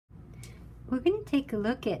we're going to take a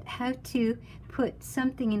look at how to put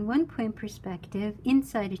something in 1-point perspective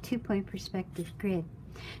inside a 2-point perspective grid.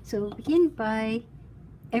 So we'll begin by,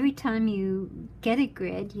 every time you get a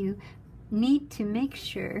grid, you need to make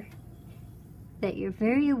sure that you're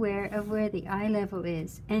very aware of where the eye level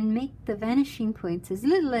is and make the vanishing points as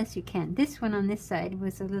little as you can. This one on this side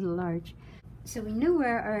was a little large. So we know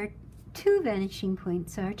where our 2 vanishing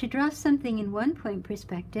points are. To draw something in 1-point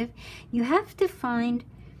perspective, you have to find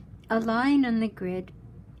a line on the grid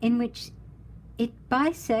in which it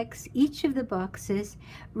bisects each of the boxes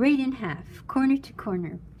right in half, corner to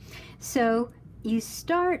corner. So you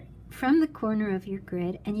start from the corner of your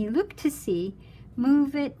grid and you look to see,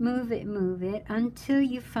 move it, move it, move it until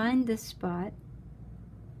you find the spot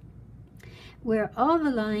where all the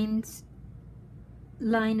lines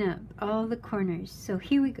line up, all the corners. So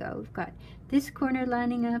here we go. We've got this corner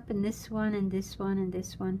lining up and this one and this one and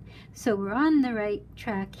this one. So we're on the right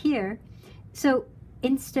track here. So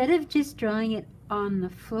instead of just drawing it on the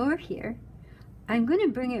floor here, I'm going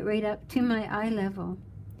to bring it right up to my eye level.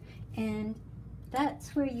 And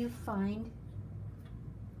that's where you find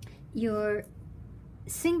your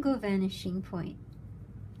single vanishing point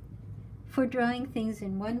for drawing things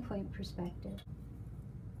in 1-point perspective.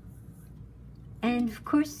 And of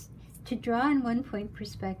course, to draw in 1-point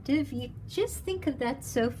perspective, you just think of that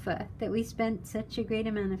sofa that we spent such a great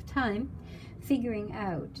amount of time figuring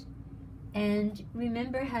out. And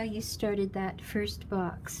remember how you started that first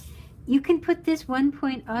box. You can put this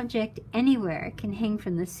 1-point object anywhere. It can hang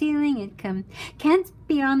from the ceiling. It can't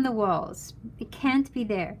be on the walls. It can't be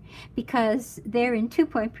there because they're in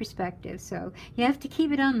 2-point perspective. So you have to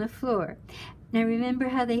keep it on the floor. Now remember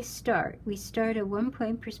how they start. We start a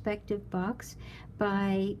 1-point perspective box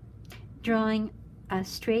by drawing a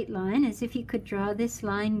straight line, as if you could draw this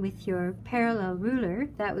line with your parallel ruler.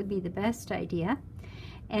 That would be the best idea.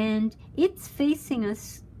 And it's facing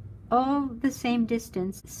us all the same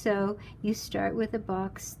distance, so you start with a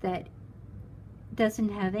box that doesn't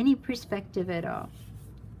have any perspective at all.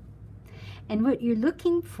 And what you're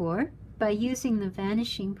looking for by using the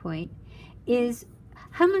vanishing point is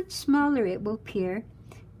how much smaller it will appear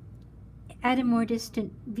at a more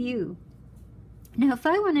distant view. Now if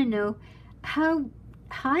I want to know how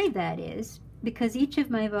high that is, because each of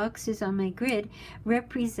my boxes on my grid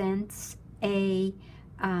represents a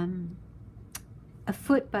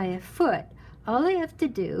foot by a foot, all I have to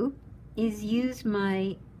do is use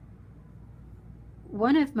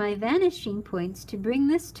one of my vanishing points to bring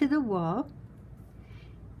this to the wall,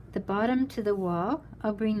 the bottom to the wall.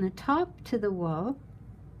 I'll bring the top to the wall.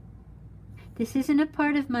 This isn't a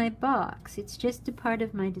part of my box, it's just a part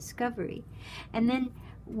of my discovery. And then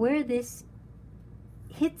where this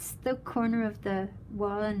hits the corner of the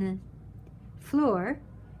wall and the floor,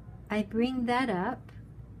 I bring that up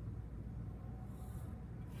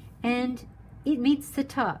and it meets the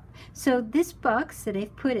top. So this box that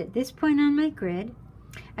I've put at this point on my grid,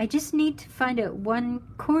 I just need to find out one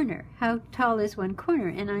corner. How tall is one corner?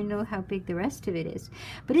 And I know how big the rest of it is.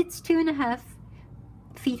 But it's 2.5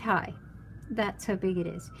 feet high. That's how big it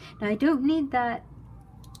is. Now I don't need that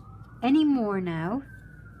anymore now.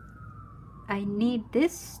 I need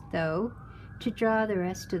this though to draw the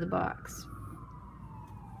rest of the box.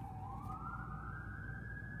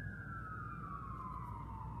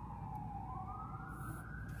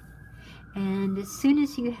 And as soon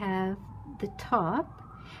as you have the top,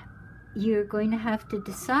 you're going to have to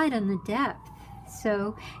decide on the depth.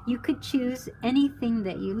 So you could choose anything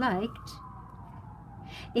that you liked.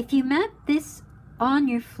 If you map this on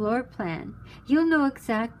your floor plan, you'll know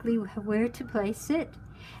exactly where to place it,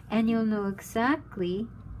 and you'll know exactly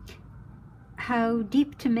how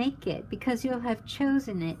deep to make it, because you'll have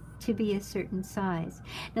chosen it to be a certain size.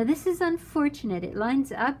 Now this is unfortunate. It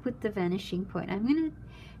lines up with the vanishing point. I'm going to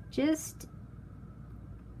just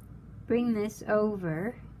bring this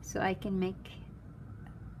over so I can make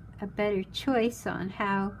a better choice on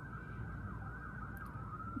how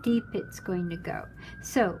deep it's going to go.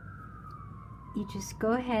 So you just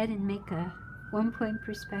go ahead and make a 1-point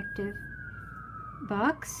perspective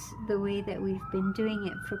box the way that we've been doing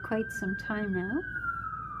it for quite some time now.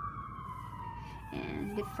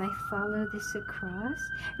 And if I follow this across,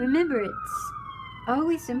 remember it's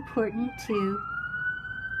always important to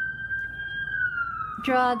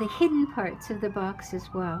draw the hidden parts of the box as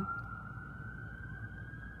well.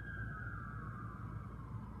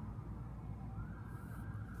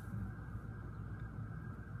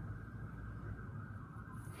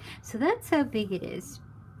 So that's how big it is.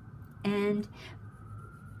 And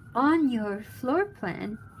on your floor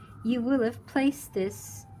plan, you will have placed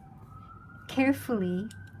this carefully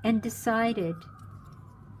and decided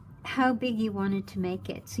how big you wanted to make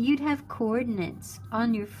it. So you'd have coordinates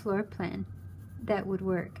on your floor plan that would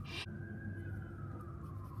work.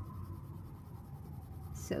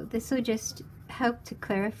 So this will just help to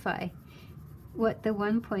clarify what the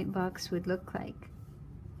 1 point box would look like.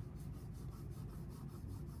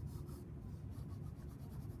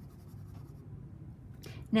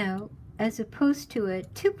 Now, as opposed to a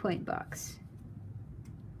 2 point box,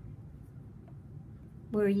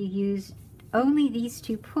 where you use only these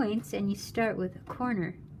 2 points and you start with a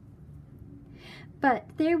corner. But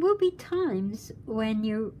there will be times when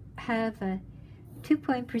you have a 2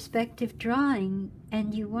 point perspective drawing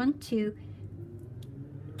and you want to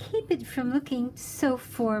keep it from looking so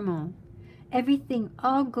formal, everything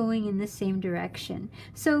all going in the same direction.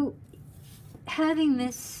 So having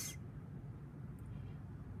this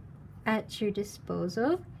at your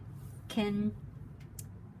disposal can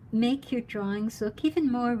make your drawings look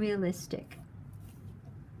even more realistic.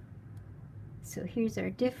 So here's our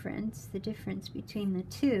difference, the difference between the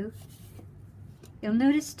two. You'll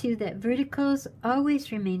notice too that verticals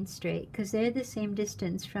always remain straight because they're the same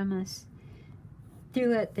distance from us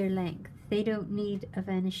throughout their length. They don't need a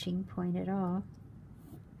vanishing point at all.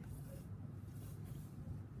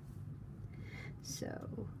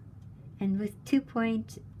 So, and with 2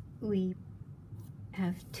 point, we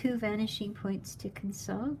have 2 vanishing points to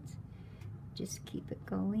consult. Just keep it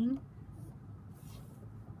going.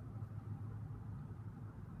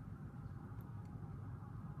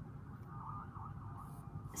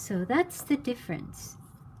 So that's the difference.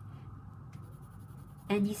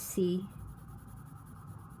 And you see,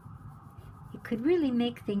 you could really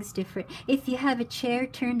make things different. If you have a chair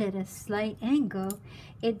turned at a slight angle,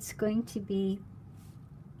 it's going to be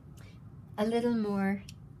a little more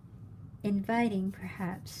inviting,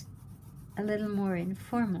 perhaps, a little more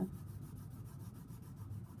informal.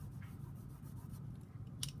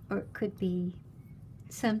 Or it could be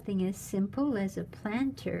something as simple as a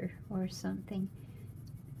planter or something,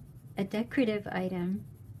 a decorative item.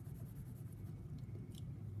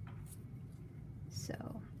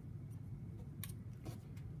 So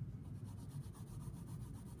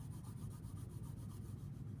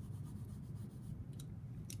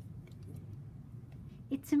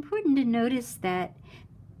it's important to notice that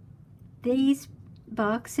these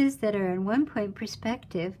boxes that are in 1 point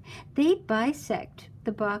perspective, they bisect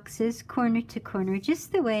the boxes corner to corner,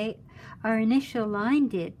 just the way our initial line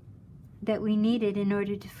did that we needed in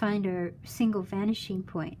order to find our single vanishing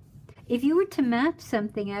point. If you were to map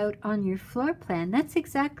something out on your floor plan, that's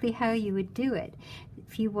exactly how you would do it.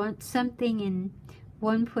 If you want something in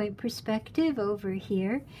 1 point perspective over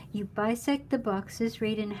here, you bisect the boxes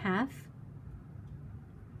right in half.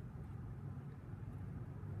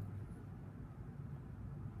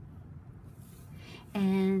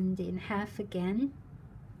 And in half again.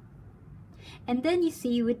 And then you see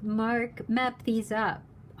you would map these up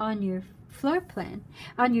on your floor plan,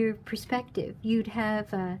 on your perspective. You'd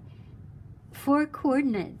have 4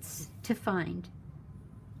 coordinates to find.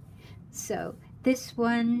 So this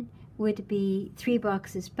one would be 3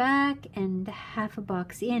 boxes back and half a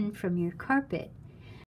box in from your carpet.